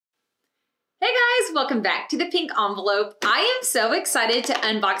welcome back to the pink envelope. I am so excited to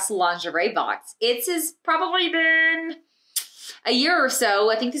unbox the lingerie box. It's probably been a year or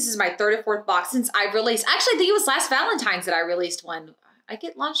so. I think this is my third or fourth box since I released. Actually, I think it was last Valentine's that I released one. I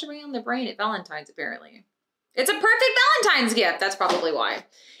get lingerie on the brain at Valentine's, apparently. It's a perfect Valentine's gift. That's probably why.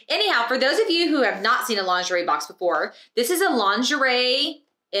 Anyhow, for those of you who have not seen a lingerie box before, this is a lingerie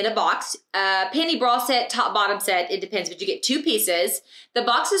in a box, panty bra set, top bottom set. It depends, but you get two pieces. The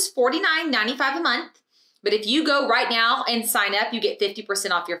box is $49.95 a month. But if you go right now and sign up, you get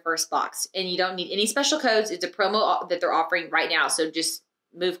 50% off your first box. And you don't need any special codes. It's a promo that they're offering right now. So just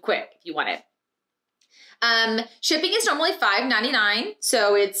move quick if you want it. Shipping is normally $5.99.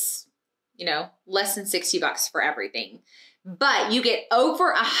 So it's, you know, less than $60 for everything. But you get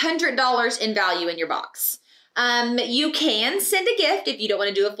over $100 in value in your box. You can send a gift if you don't want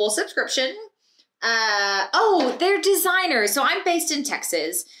to do a full subscription. Oh, they're designers. So I'm based in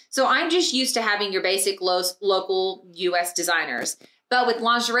Texas. So I'm just used to having your basic local US designers. But with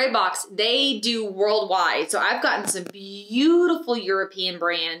Lingerie Box, they do worldwide. So I've gotten some beautiful European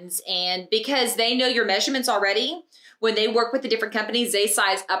brands. And because they know your measurements already, when they work with the different companies, they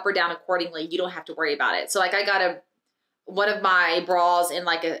size up or down accordingly. You don't have to worry about it. So like I got one of my bras in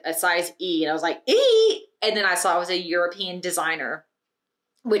like a size E, and I was like, E! And then I saw it was a European designer,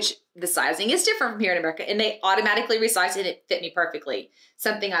 which the sizing is different from here in America, and they automatically resized it and it fit me perfectly.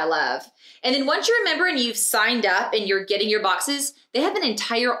 Something I love. And then once you're a member and you've signed up and you're getting your boxes, they have an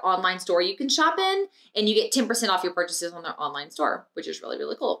entire online store you can shop in, and you get 10% off your purchases on their online store, which is really,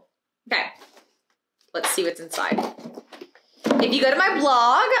 really cool. Okay, let's see what's inside. If you go to my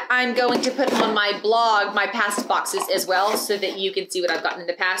blog, I'm going to put on my blog my past boxes as well so that you can see what I've gotten in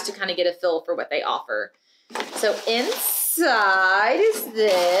the past to kind of get a feel for what they offer. So inside is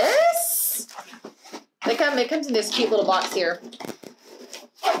this. It comes in this cute little box here.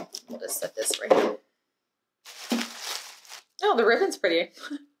 We'll just set this right here. Oh, the ribbon's pretty.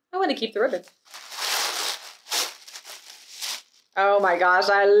 I want to keep the ribbon. Oh my gosh,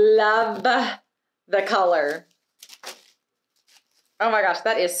 I love the color. Oh my gosh,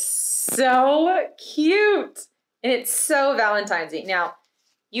 that is so cute. And it's so Valentine's-y. Now,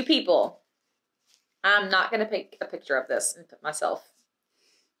 you people, I'm not going to take a picture of this and put myself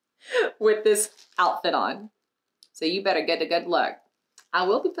with this outfit on. So you better get a good look. I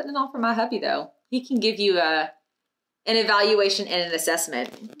will be putting it on for my hubby, though. He can give you an evaluation and an assessment.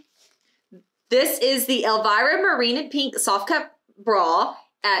 This is the Elvira Marine and Pink Soft Cup Bra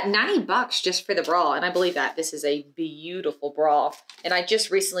at $90 just for the bra. And I believe that this is a beautiful bra. And I just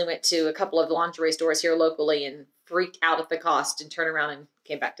recently went to a couple of lingerie stores here locally and freaked out at the cost and turned around and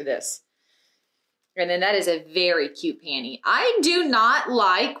came back to this. And then that is a very cute panty. I do not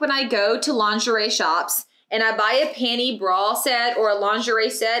like when I go to lingerie shops and I buy a panty bra set or a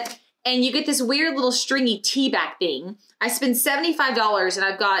lingerie set and you get this weird little stringy T-back thing. I spend $75 and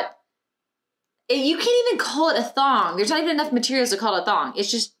I've got, you can't even call it a thong. There's not even enough materials to call it a thong. It's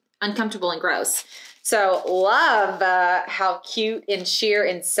just uncomfortable and gross. So love how cute and sheer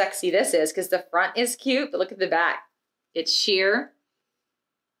and sexy this is because the front is cute, but look at the back. It's sheer.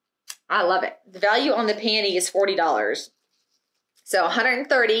 I love it. The value on the panty is $40. So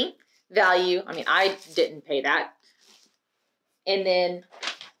 $130 value. I mean, I didn't pay that. And then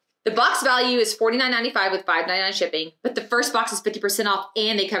the box value is $49.95 with $5.99 shipping, but the first box is 50% off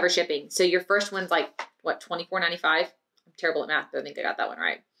and they cover shipping. So your first one's like, what, $24.95? I'm terrible at math, but I think I got that one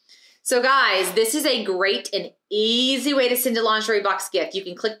right. So guys, this is a great and easy way to send a lingerie box gift. You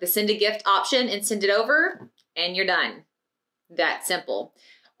can click the send a gift option and send it over and you're done. That simple.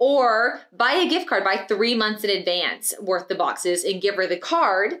 Or buy a gift card, buy 3 months in advance worth the boxes and give her the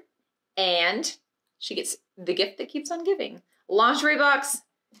card and she gets the gift that keeps on giving. Lingerie box,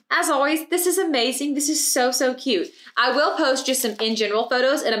 as always, this is amazing. This is so, so cute. I will post just some in general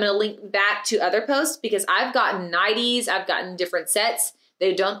photos and I'm gonna link back to other posts because I've gotten nighties, I've gotten different sets.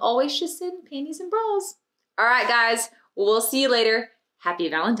 They don't always just send panties and bras. All right, guys, we'll see you later. Happy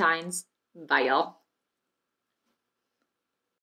Valentine's. Bye, y'all.